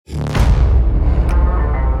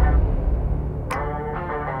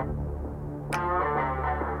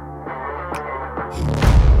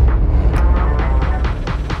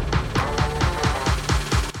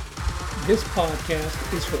This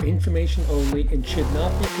podcast is for information only and should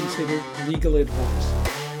not be considered legal advice.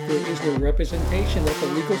 There is no representation that the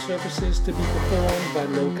legal services to be performed by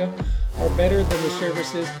LOCA are better than the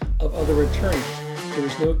services of other attorneys. There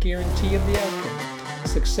is no guarantee of the outcome.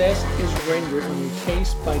 Success is rendered on a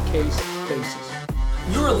case-by-case basis.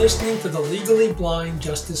 You are listening to the Legally Blind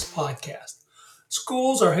Justice Podcast.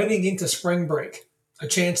 Schools are heading into spring break, a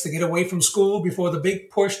chance to get away from school before the big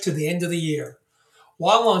push to the end of the year.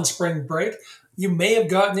 While on spring break, you may have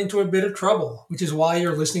gotten into a bit of trouble, which is why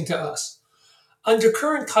you're listening to us. Under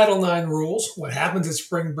current Title IX rules, what happens at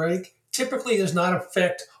spring break typically does not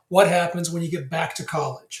affect what happens when you get back to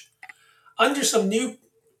college. Under some new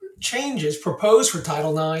changes proposed for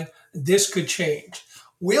Title IX, this could change.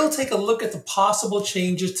 We'll take a look at the possible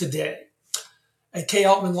changes today. At K.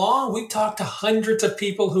 Altman Law, we talked to hundreds of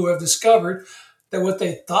people who have discovered that what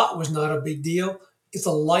they thought was not a big deal is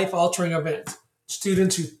a life-altering event.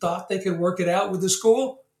 Students who thought they could work it out with the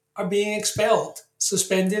school are being expelled,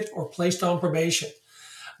 suspended, or placed on probation.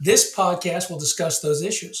 This podcast will discuss those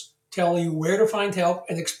issues, tell you where to find help,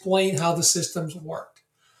 and explain how the systems work.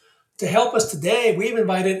 To help us today, we've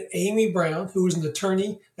invited Amy Brown, who is an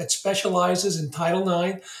attorney that specializes in Title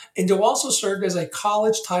IX and who also served as a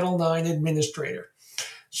college Title IX administrator.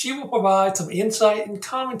 She will provide some insight and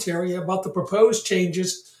commentary about the proposed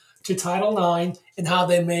changes to Title IX and how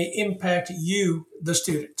they may impact you, the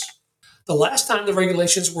students. The last time the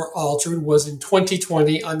regulations were altered was in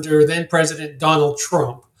 2020 under then President Donald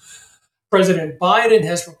Trump. President Biden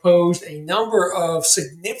has proposed a number of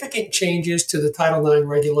significant changes to the Title IX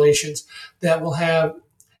regulations that will have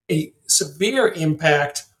a severe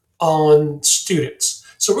impact on students.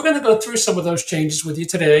 So we're going to go through some of those changes with you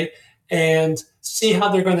today and see how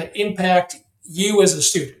they're going to impact you as a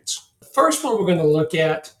student. The first one we're going to look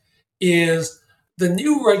at is the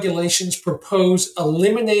new regulations propose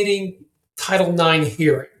eliminating Title IX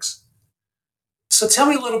hearings. So tell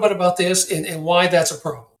me a little bit about this and why that's a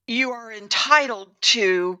problem. You are entitled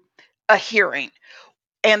to a hearing.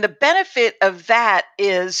 And the benefit of that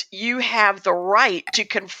is you have the right to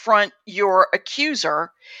confront your accuser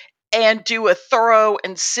and do a thorough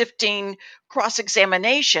and sifting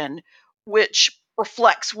cross-examination, which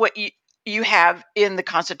reflects what you have in the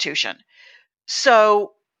Constitution.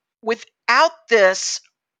 So without this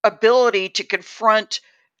ability to confront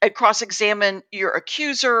and cross-examine your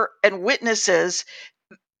accuser and witnesses,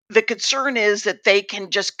 the concern is that they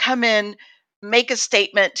can just come in, make a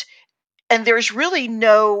statement, and there's really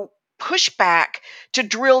no pushback to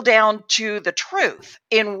drill down to the truth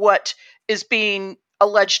in what is being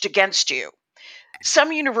alleged against you.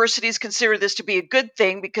 Some universities consider this to be a good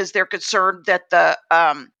thing because they're concerned that the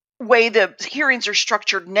way the hearings are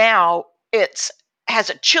structured now, it has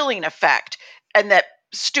a chilling effect and that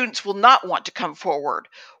students will not want to come forward.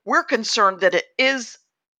 We're concerned that it is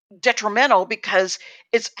detrimental because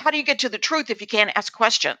it's how do you get to the truth if you can't ask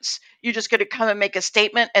questions? You're just going to come and make a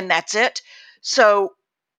statement and that's it. So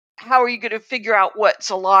how are you going to figure out what's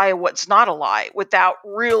a lie and what's not a lie without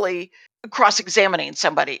really cross-examining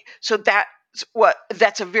somebody? So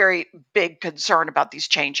that's a very big concern about these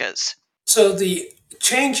changes. So the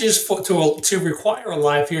changes to require a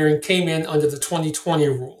live hearing came in under the 2020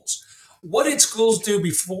 rules. What did schools do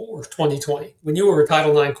before 2020 when you were a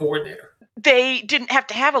Title IX coordinator? They didn't have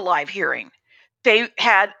to have a live hearing. They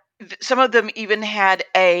had, some of them even had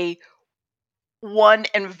a one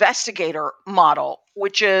investigator model,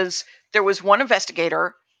 which is there was one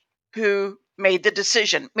investigator who made the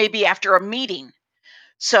decision, maybe after a meeting.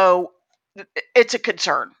 So it's a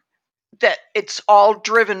concern that it's all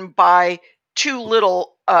driven by too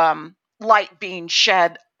little light being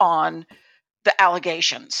shed on the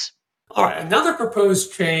allegations. All right, another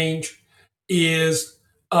proposed change is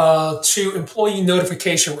to employee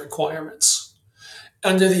notification requirements.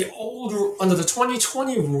 Under the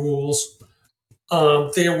 2020 rules,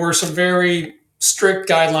 there were some very strict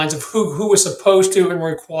guidelines of who was supposed to and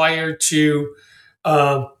required to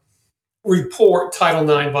report Title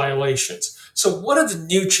IX violations. So what are the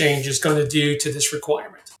new changes going to do to this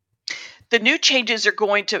requirement? The new changes are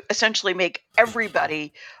going to essentially make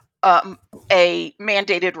everybody a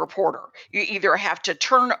mandated reporter. You either have to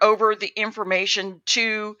turn over the information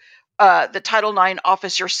to the Title IX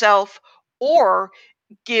office yourself or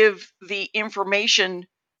give the information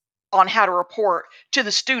on how to report to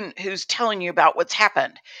the student who's telling you about what's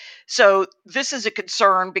happened. So this is a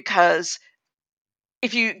concern because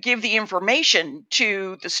if you give the information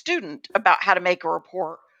to the student about how to make a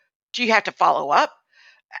report, do you have to follow up?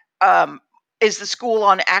 Is the school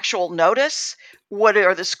on actual notice? What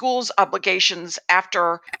are the school's obligations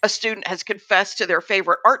after a student has confessed to their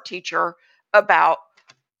favorite art teacher about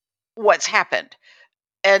what's happened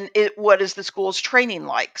and what is the school's training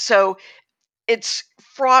like. So it's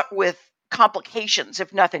fraught with complications,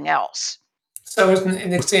 if nothing else. So, as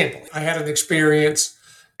an example, I had an experience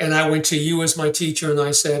and I went to you as my teacher and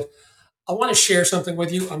I said, I want to share something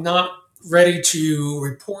with you. I'm not ready to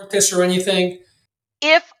report this or anything.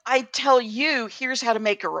 If I tell you, here's how to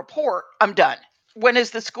make a report, I'm done. When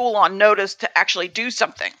is the school on notice to actually do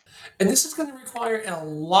something? And this is going to require a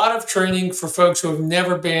lot of training for folks who have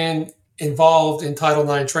never been involved in Title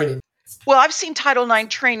IX training. Well, I've seen Title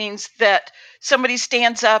IX trainings that somebody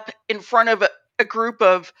stands up in front of a group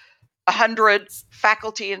of 100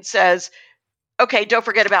 faculty and says, okay, don't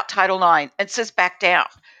forget about Title IX, and sits back down.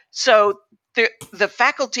 So the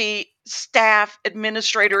faculty, staff,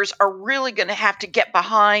 administrators are really going to have to get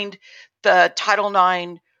behind the Title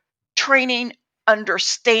IX training,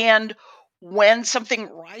 understand when something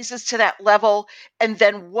rises to that level, and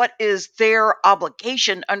then what is their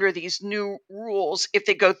obligation under these new rules if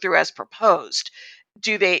they go through as proposed.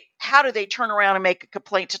 How do they turn around and make a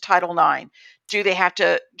complaint to Title IX? Do they have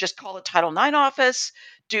to just call the Title IX office?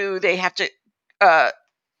 Do they have to uh,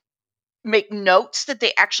 make notes that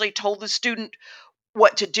they actually told the student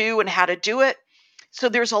what to do and how to do it? So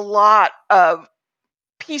there's a lot of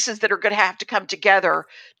pieces that are going to have to come together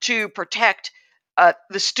to protect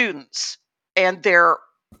the students and their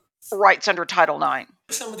rights under Title IX.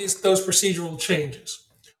 Some of those procedural changes.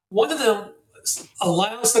 One of them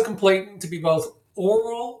allows the complaint to be both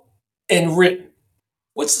oral and written.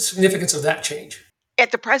 What's the significance of that change?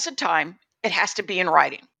 At the present time, it has to be in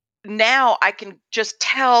writing. Now I can just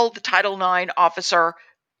tell the Title IX officer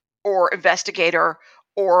or investigator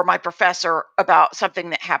or my professor about something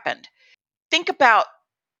that happened. Think about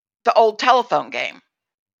the old telephone game.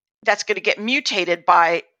 That's going to get mutated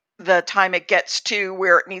by the time it gets to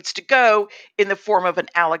where it needs to go in the form of an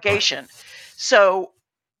allegation. So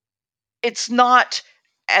it's not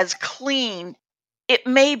as clean. It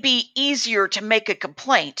may be easier to make a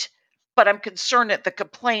complaint, but I'm concerned that the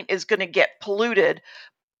complaint is going to get polluted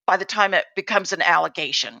by the time it becomes an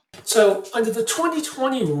allegation. So, under the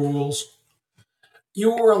 2020 rules,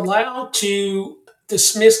 you were allowed to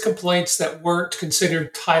dismiss complaints that weren't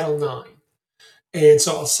considered Title IX. And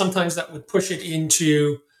so sometimes that would push it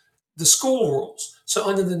into the school rules. So,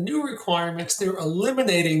 under the new requirements, they're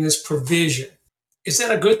eliminating this provision. Is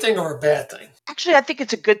that a good thing or a bad thing? Actually, I think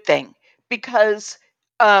it's a good thing because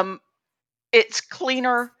um, it's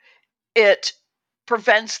cleaner. It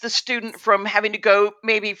prevents the student from having to go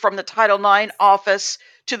maybe from the Title IX office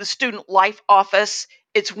to the student life office.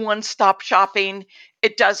 It's one stop shopping.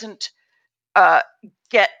 It doesn't uh,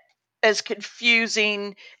 get as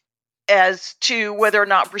confusing as to whether or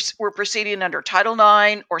not we're proceeding under Title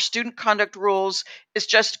IX or student conduct rules. It's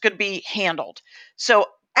just going to be handled. So,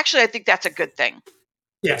 actually, I think that's a good thing.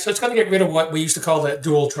 Yeah, so it's going to get rid of what we used to call that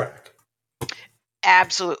dual track.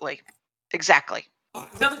 Absolutely. Exactly.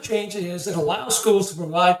 Another change is it allows schools to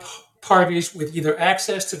provide parties with either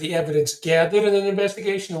access to the evidence gathered in an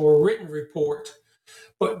investigation or a written report,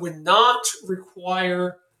 but would not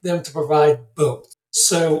require them to provide both.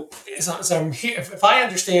 So, as I'm here, if I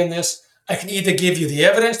understand this, I can either give you the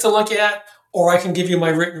evidence to look at or I can give you my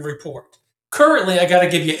written report. Currently, I got to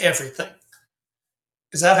give you everything.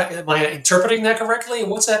 Am I interpreting that correctly? And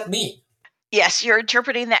what's that mean? Yes, you're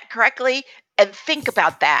interpreting that correctly. And think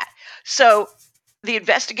about that. So the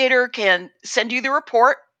investigator can send you the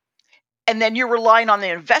report, and then you're relying on the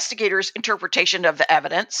investigator's interpretation of the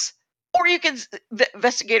evidence. Or the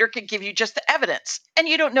investigator can give you just the evidence, and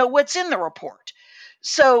you don't know what's in the report.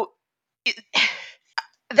 So it,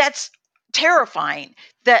 that's terrifying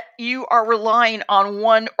that you are relying on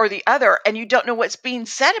one or the other and you don't know what's being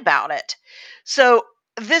said about it. So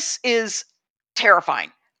this is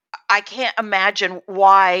terrifying. I can't imagine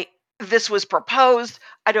why this was proposed.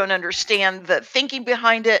 I don't understand the thinking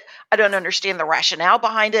behind it. I don't understand the rationale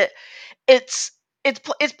behind it. It's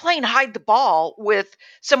it's playing hide the ball with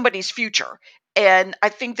somebody's future. And I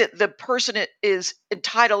think that the person is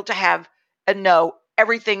entitled to have and know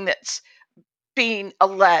everything that's being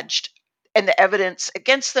alleged and the evidence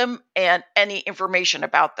against them and any information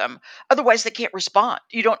about them. Otherwise, they can't respond.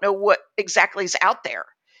 You don't know what exactly is out there.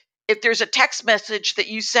 If there's a text message that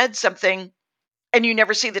you said something and you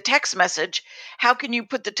never see the text message, how can you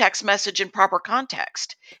put the text message in proper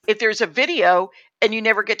context? If there's a video and you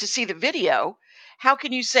never get to see the video, how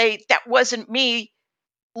can you say that wasn't me?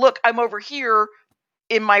 Look, I'm over here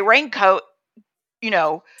in my raincoat, you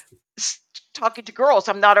know, talking to girls.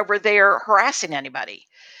 I'm not over there harassing anybody.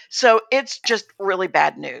 So it's just really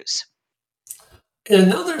bad news. And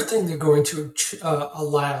another thing they're going to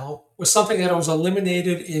allow was something that was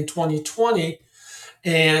eliminated in 2020,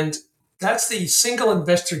 and That's the single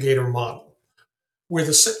investigator model, where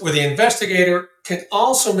the investigator can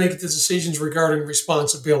also make the decisions regarding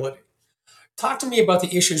responsibility. Talk to me about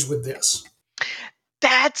the issues with this.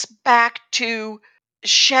 That's back to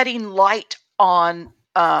shedding light on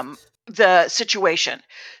the situation.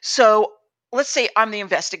 So let's say I'm the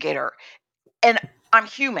investigator and I'm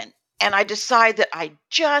human and I decide that I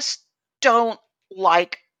just don't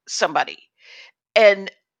like somebody.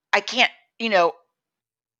 And I can't, you know,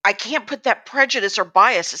 I can't put that prejudice or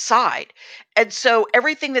bias aside. And so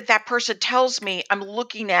everything that that person tells me, I'm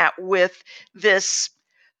looking at with this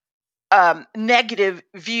negative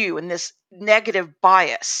view and this negative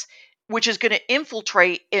bias, which is going to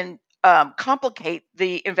infiltrate and complicate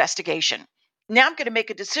the investigation. Now I'm going to make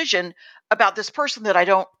a decision about this person that I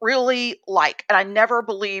don't really like, and I never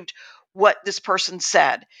believed what this person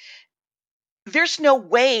said. There's no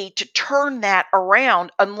way to turn that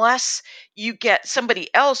around unless you get somebody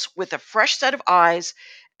else with a fresh set of eyes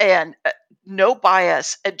and no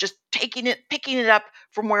bias and just picking it up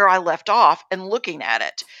from where I left off and looking at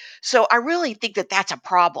it. So I really think that that's a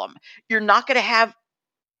problem. You're not going to have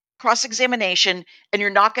cross examination and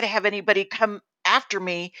you're not going to have anybody come after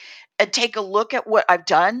me and take a look at what I've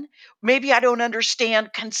done. Maybe I don't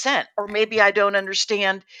understand consent, or maybe I don't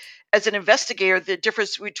understand as an investigator the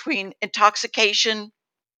difference between intoxication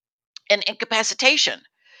and incapacitation.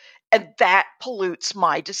 And that pollutes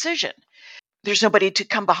my decision. There's nobody to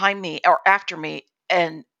come behind me or after me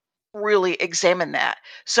and really examine that.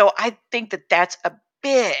 So I think that that's a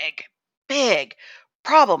big, big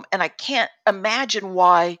problem. And I can't imagine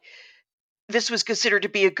why this was considered to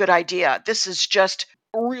be a good idea. This is just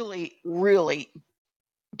really, really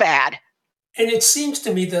bad. And it seems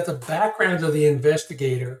to me that the background of the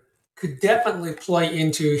investigator could definitely play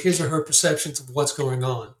into his or her perceptions of what's going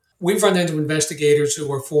on. We've run into investigators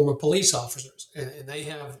who are former police officers, and they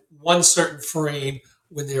have one certain frame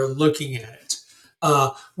when they're looking at it.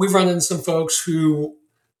 We've run into some folks who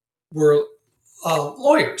were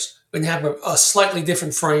lawyers and have a slightly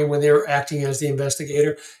different frame when they're acting as the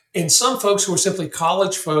investigator, and some folks who are simply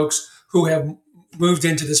college folks who have moved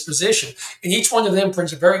into this position. And each one of them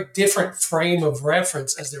brings a very different frame of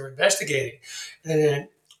reference as they're investigating. And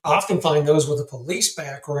I often find those with a police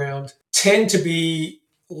background tend to be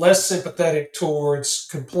less sympathetic towards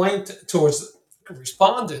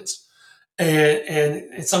respondents,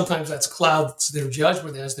 and sometimes that's clouds their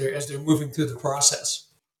judgment as they're moving through the process.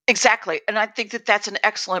 Exactly. And I think that that's an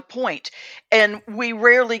excellent point. And we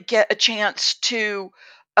rarely get a chance to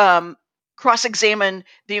um, cross examine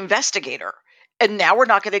the investigator. And now we're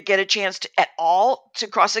not going to get a chance to, at all to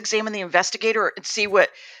cross examine the investigator and see what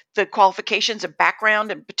the qualifications and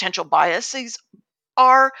background and potential biases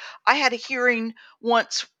are. I had a hearing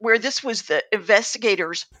once where this was the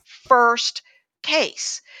investigator's first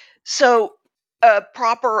case. So, a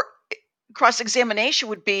proper cross examination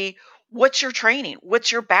would be, what's your training?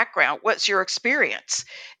 What's your background? What's your experience?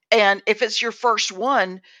 And if it's your first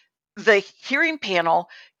one, the hearing panel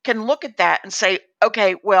can look at that and say,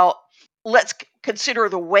 okay, well, let's consider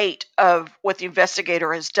the weight of what the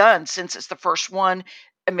investigator has done since it's the first one.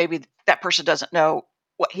 And maybe that person doesn't know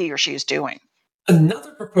what he or she is doing.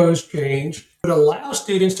 Another proposed change would allow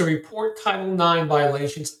students to report Title IX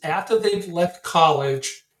violations after they've left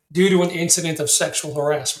college due to an incident of sexual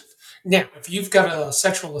harassment. Now, if you've got a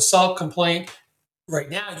sexual assault complaint right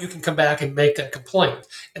now, you can come back and make that complaint.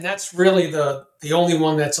 And that's really the only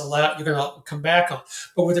one that's allowed you're going to come back on.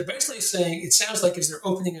 But what they're basically saying, it sounds like, is they're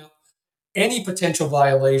opening up any potential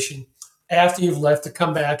violation after you've left to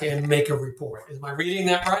come back and make a report. Am I reading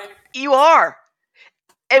that right? You are.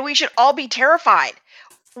 And we should all be terrified.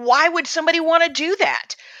 Why would somebody want to do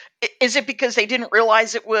that? Is it because they didn't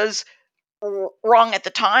realize it was wrong at the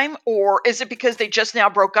time, or is it because they just now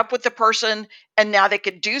broke up with the person and now they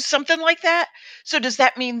could do something like that? So does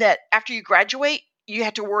that mean that after you graduate you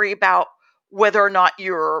have to worry about whether or not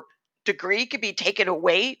your degree could be taken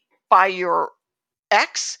away by your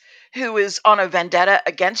ex who is on a vendetta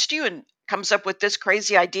against you and comes up with this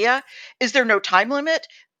crazy idea? Is there no time limit?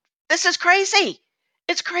 This is crazy.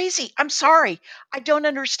 It's crazy. I'm sorry. I don't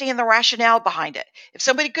understand the rationale behind it. If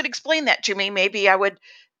somebody could explain that to me, maybe I would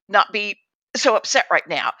not be so upset right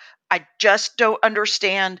now. I just don't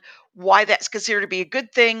understand why that's considered to be a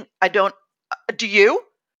good thing. I don't. Do you?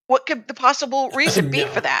 What could the possible reason be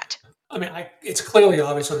for No. that? I mean, it's clearly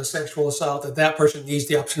obvious on a sexual assault that that person needs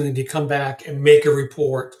the opportunity to come back and make a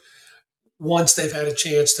report once they've had a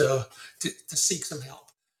chance to seek some help.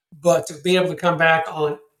 But to be able to come back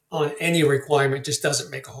on any requirement just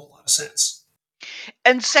doesn't make a whole lot of sense.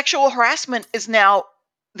 And sexual harassment is now,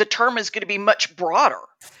 the term is going to be much broader.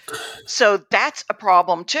 So that's a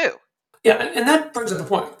problem too. Yeah, and that brings up the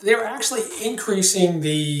point. They're actually increasing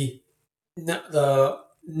the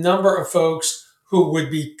number of folks who would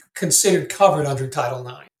be considered covered under Title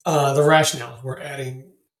IX. The rationale, we're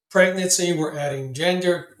adding pregnancy, we're adding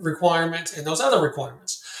gender requirements, and those other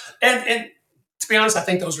requirements. And to be honest, I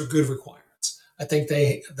think those are good requirements. I think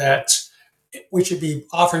that we should be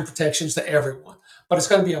offering protections to everyone, but it's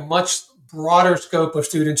going to be a much broader scope of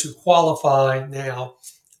students who qualify now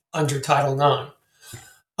under Title IX.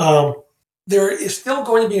 There is still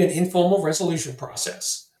going to be an informal resolution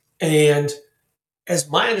process, and as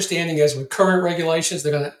my understanding is, with current regulations,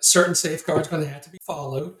 certain safeguards are going to have to be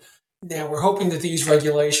followed. Now, we're hoping that these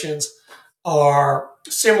regulations are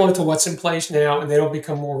similar to what's in place now and they don't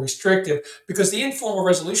become more restrictive, because the informal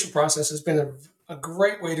resolution process has been a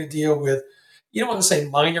great way to deal with, you don't want to say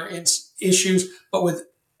minor issues, but with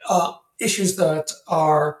issues that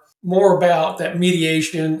are more about that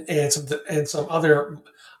mediation and some other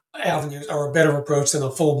avenues are a better approach than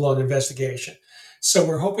a full blown investigation. So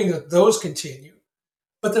we're hoping that those continue.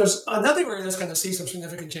 But there's another area that's going to see some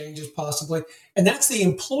significant changes possibly, and that's the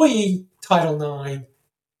employee Title IX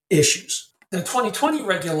issues. The 2020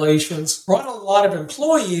 regulations brought a lot of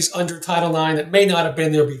employees under Title IX that may not have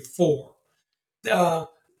been there before. Uh,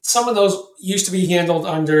 some of those used to be handled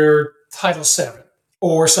under Title VII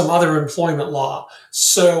or some other employment law.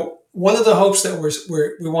 So one of the hopes that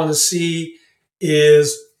we want to see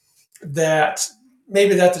is that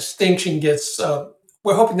maybe that distinction gets,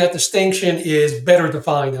 we're hoping that distinction is better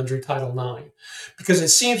defined under Title IX, because it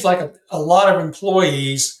seems like a lot of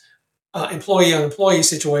employee on employee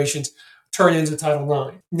situations turn into Title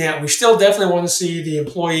IX. Now, we still definitely want to see the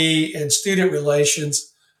employee and student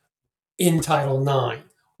relations in Title IX.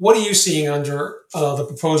 What are you seeing under the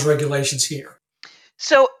proposed regulations here?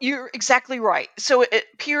 So you're exactly right. So it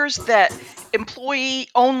appears that employee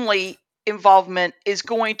only involvement is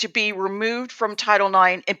going to be removed from Title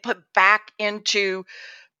IX and put back into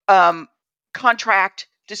um, contract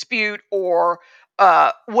dispute or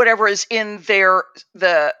whatever is in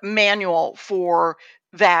the manual for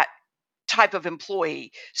that type of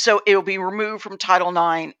employee. So it'll be removed from Title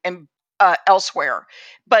IX and elsewhere.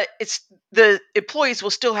 But it's the employees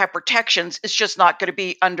will still have protections. It's just not going to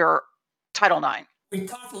be under Title IX. We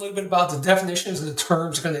talked a little bit about the definitions and the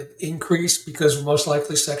terms are going to increase because most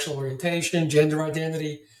likely sexual orientation, gender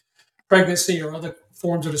identity, pregnancy, or other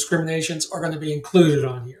forms of discriminations are going to be included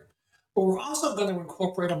on here. But we're also going to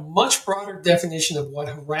incorporate a much broader definition of what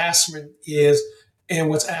harassment is and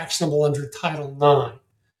what's actionable under Title IX.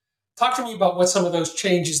 Talk to me about what some of those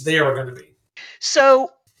changes there are going to be.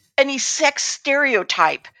 So any sex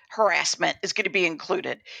stereotype harassment is going to be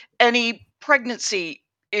included. Any pregnancy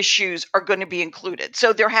issues are going to be included.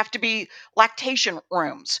 So there have to be lactation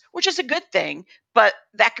rooms, which is a good thing, but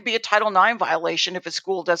that could be a Title IX violation if a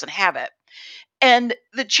school doesn't have it. And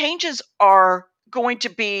the changes are going to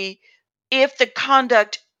be if the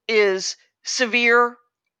conduct is severe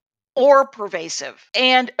or pervasive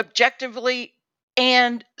and objectively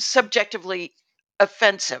and subjectively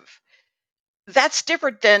offensive. That's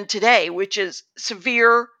different than today, which is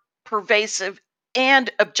severe, pervasive, and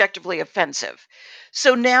objectively offensive.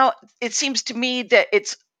 So now it seems to me that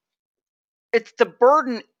it's the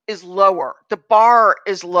burden is lower, the bar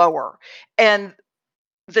is lower, and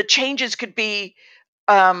the changes could be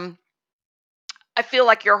um, I feel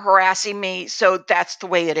like you're harassing me, so that's the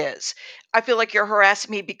way it is. I feel like you're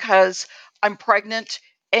harassing me because I'm pregnant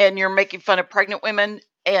and you're making fun of pregnant women,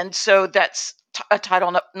 and so that's a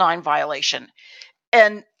Title IX violation.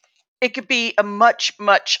 And it could be a much,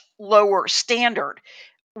 much lower standard.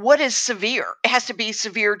 What is severe? It has to be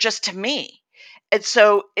severe just to me. And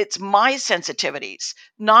so it's my sensitivities,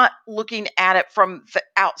 not looking at it from the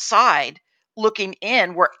outside, looking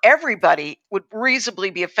in where everybody would reasonably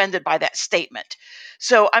be offended by that statement.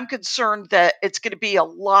 So I'm concerned that it's going to be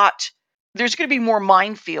there's going to be more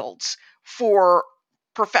minefields for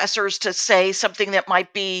professors to say something that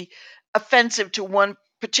might be offensive to one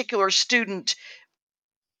particular student,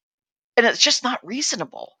 and it's just not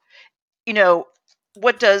reasonable. You know,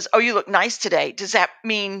 oh, you look nice today. Does that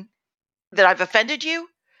mean that I've offended you?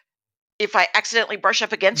 If I accidentally brush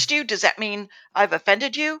up against you, does that mean I've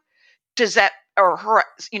offended you? Does that, or her,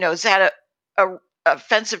 is that a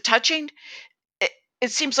offensive touching? It,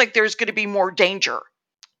 it seems like there's going to be more danger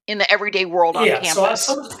in the everyday world on Yeah, so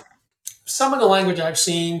campus. some of the language I've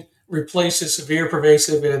seen replaces severe,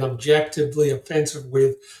 pervasive, and objectively offensive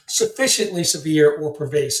with sufficiently severe or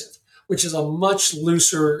pervasive, which is a much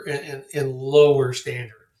looser and lower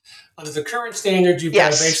standard. Under the current standard, you've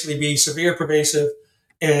got to Yes. basically be severe, pervasive,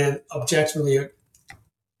 and objectively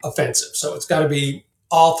offensive. So it's got to be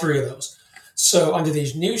all three of those. So under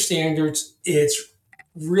these new standards, it's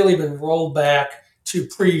really been rolled back to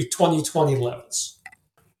pre-2020 levels. The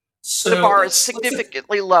So bar is let's look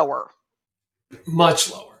significantly lower.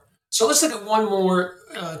 much lower. So let's look at one more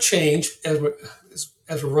change as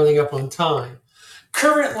we're running up on time.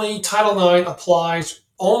 Currently, Title IX applies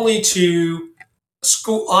only to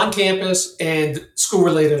school on campus and school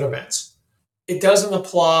related events. It doesn't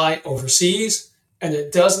apply overseas, and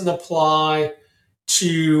it doesn't apply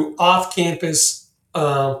to off campus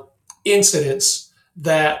incidents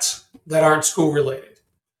that aren't school related.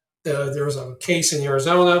 There was a case in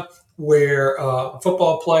Arizona where a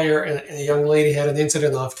football player and a young lady had an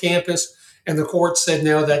incident off campus, and the court said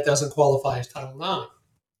no, that doesn't qualify as Title IX.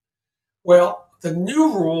 Well, the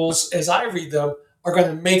new rules, as I read them, are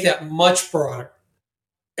going to make that much broader,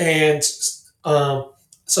 and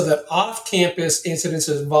so that off-campus incidents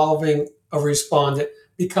involving a respondent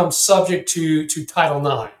become subject to Title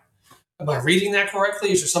IX. Am I reading that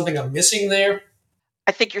correctly? Is there something I'm missing there?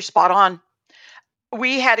 I think you're spot on.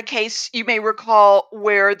 We had a case, you may recall,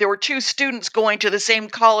 where there were two students going to the same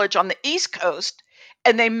college on the East Coast,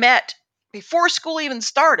 and they met before school even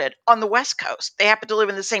started on the West Coast. They happened to live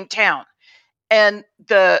in the same town, and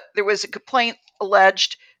there was a complaint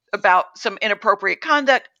alleged about some inappropriate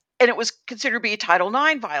conduct, and it was considered to be a Title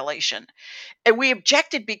IX violation. And we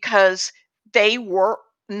objected because they were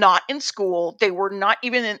not in school, they were not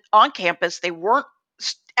even on campus, they weren't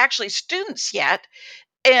actually students yet,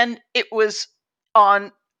 and it was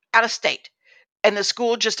on out of state, and the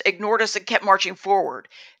school just ignored us and kept marching forward.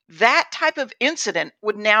 That type of incident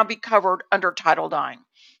would now be covered under Title IX.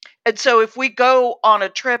 And so if we go on a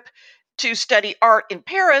trip to study art in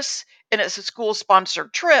Paris and it's a school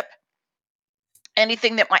sponsored trip,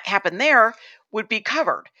 anything that might happen there would be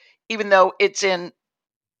covered, even though it's in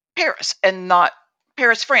Paris and not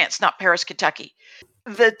Paris, France, not Paris, Kentucky.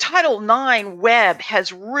 The Title IX web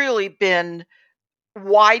has really been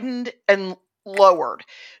widened and lowered.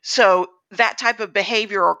 So that type of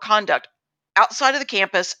behavior or conduct outside of the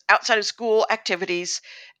campus, outside of school activities,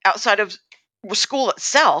 outside of school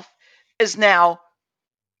itself is now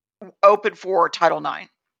open for Title IX.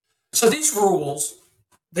 So these rules,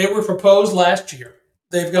 they were proposed last year.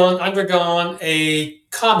 They've undergone a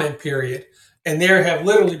comment period, and there have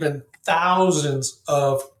literally been thousands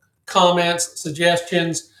of comments,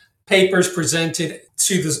 suggestions, papers presented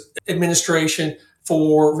to the administration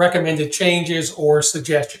for recommended changes or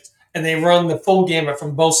suggestions. And they run the full gamut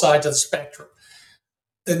from both sides of the spectrum.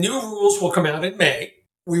 The new rules will come out in May.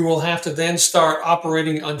 We will have to then start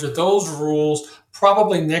operating under those rules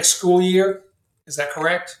probably next school year. Is that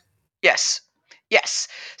correct? Yes. Yes.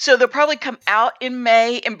 So they'll probably come out in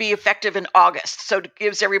May and be effective in August. So it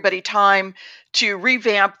gives everybody time to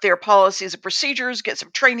revamp their policies and procedures, get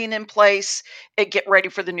some training in place, and get ready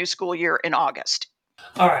for the new school year in August.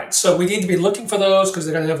 All right, so we need to be looking for those because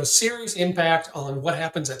they're going to have a serious impact on what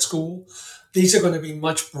happens at school. These are going to be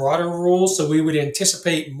much broader rules, so we would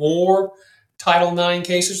anticipate more Title IX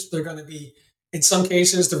cases. They're going to be, in some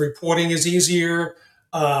cases, the reporting is easier.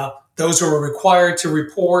 Those who are required to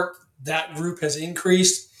report, that group has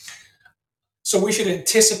increased. So we should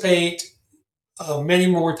anticipate many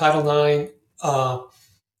more Title IX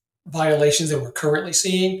violations than we're currently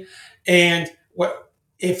seeing. And what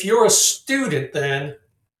if you're a student then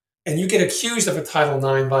and you get accused of a Title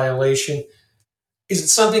IX violation, is it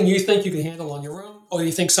something you think you can handle on your own, or do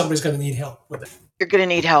you think somebody's going to need help with it? You're going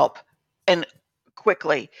to need help, and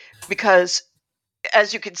quickly, because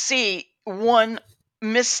as you can see, one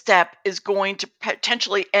misstep is going to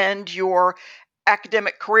potentially end your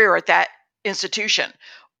academic career at that institution.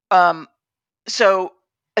 Um, so,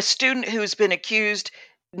 a student who's been accused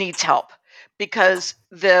needs help because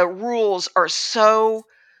the rules are so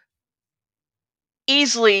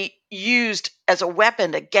easily used as a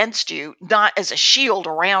weapon against you, not as a shield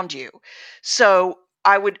around you. So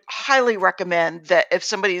I would highly recommend that if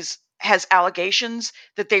somebody's has allegations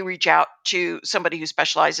that they reach out to somebody who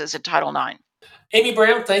specializes in Title IX. Amy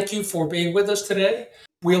Brown, thank you for being with us today.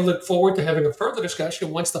 We'll look forward to having a further discussion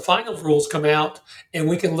once the final rules come out and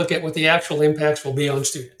we can look at what the actual impacts will be on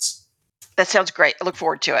students. That sounds great. I look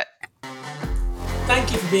forward to it.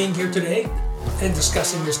 Thank you for being here today and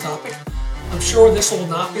discussing this topic. I'm sure this will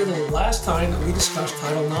not be the last time that we discuss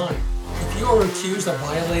Title IX. If you are accused of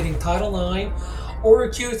violating Title IX or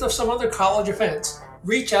accused of some other college offense,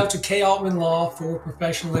 reach out to K. Altman Law for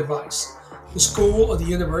professional advice. The school or the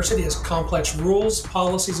university has complex rules,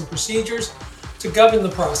 policies, and procedures to govern the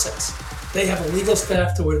process. They have a legal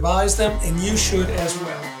staff to advise them, and you should as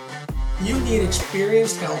well. You need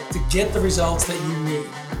experienced help to get the results that you need.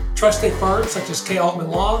 Trust a firm such as K.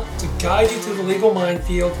 Altman Law to guide you through the legal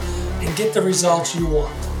minefield and get the results you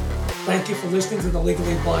want. Thank you for listening to the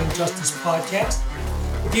Legally Blind Justice Podcast.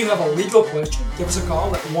 If you have a legal question, give us a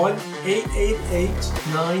call at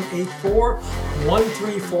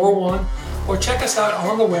 1-888-984-1341 or check us out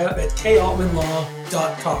on the web at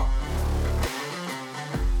kaltmanlaw.com.